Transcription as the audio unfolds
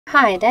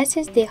Hi, this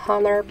is the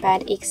Honor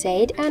Pad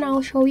X8 and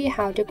I'll show you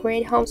how to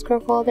create home screen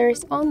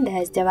folders on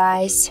this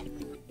device.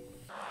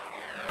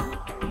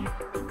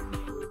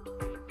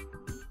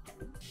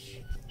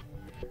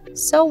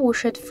 So we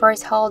should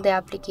first hold the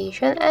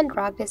application and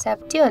drag this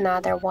app to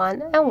another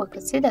one, and we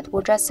could see that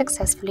we just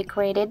successfully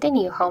created the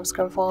new home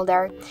screen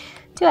folder.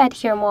 To add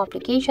here more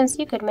applications,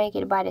 you could make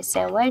it by the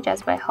same way,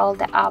 just by hold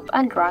the app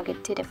and drag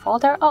it to the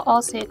folder, or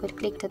also you could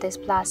click to this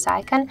plus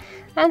icon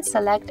and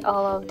select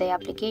all of the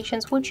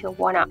applications which you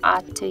wanna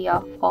add to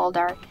your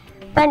folder.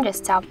 Then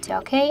just tap to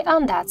OK,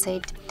 and that's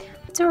it.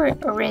 To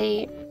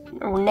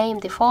rename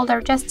the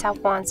folder, just tap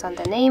once on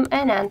the name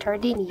and enter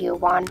the new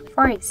one,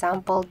 for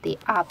example the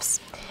apps.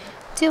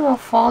 To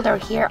move folder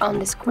here on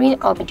the screen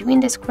or between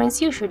the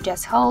screens, you should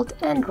just hold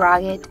and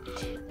drag it.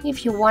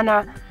 If you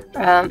wanna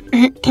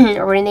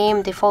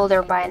rename the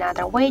folder by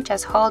another way,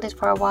 just hold it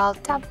for a while,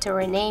 tap to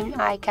rename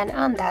icon,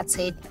 and that's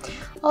it.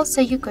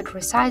 Also you could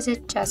resize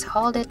it, just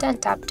hold it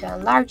and tap to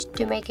enlarge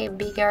to make it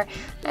bigger,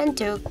 and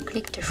to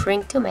click to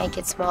shrink to make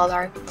it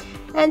smaller.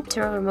 And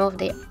to remove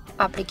the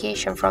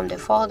application from the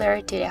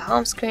folder to the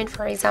home screen,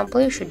 for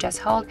example, you should just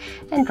hold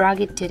and drag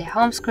it to the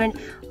home screen.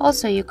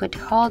 Also you could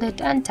hold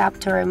it and tap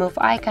to remove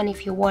icon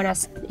if you wanna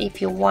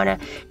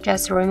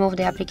just remove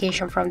the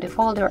application from the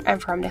folder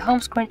and from the home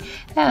screen.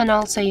 And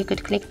also you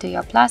could click to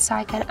your plus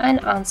icon and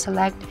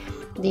unselect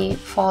the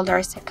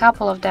folders, a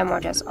couple of them or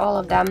just all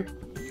of them,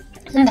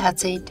 and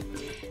that's it.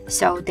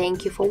 So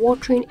thank you for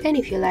watching, and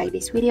if you like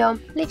this video,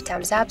 leave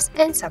thumbs up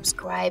and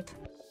subscribe.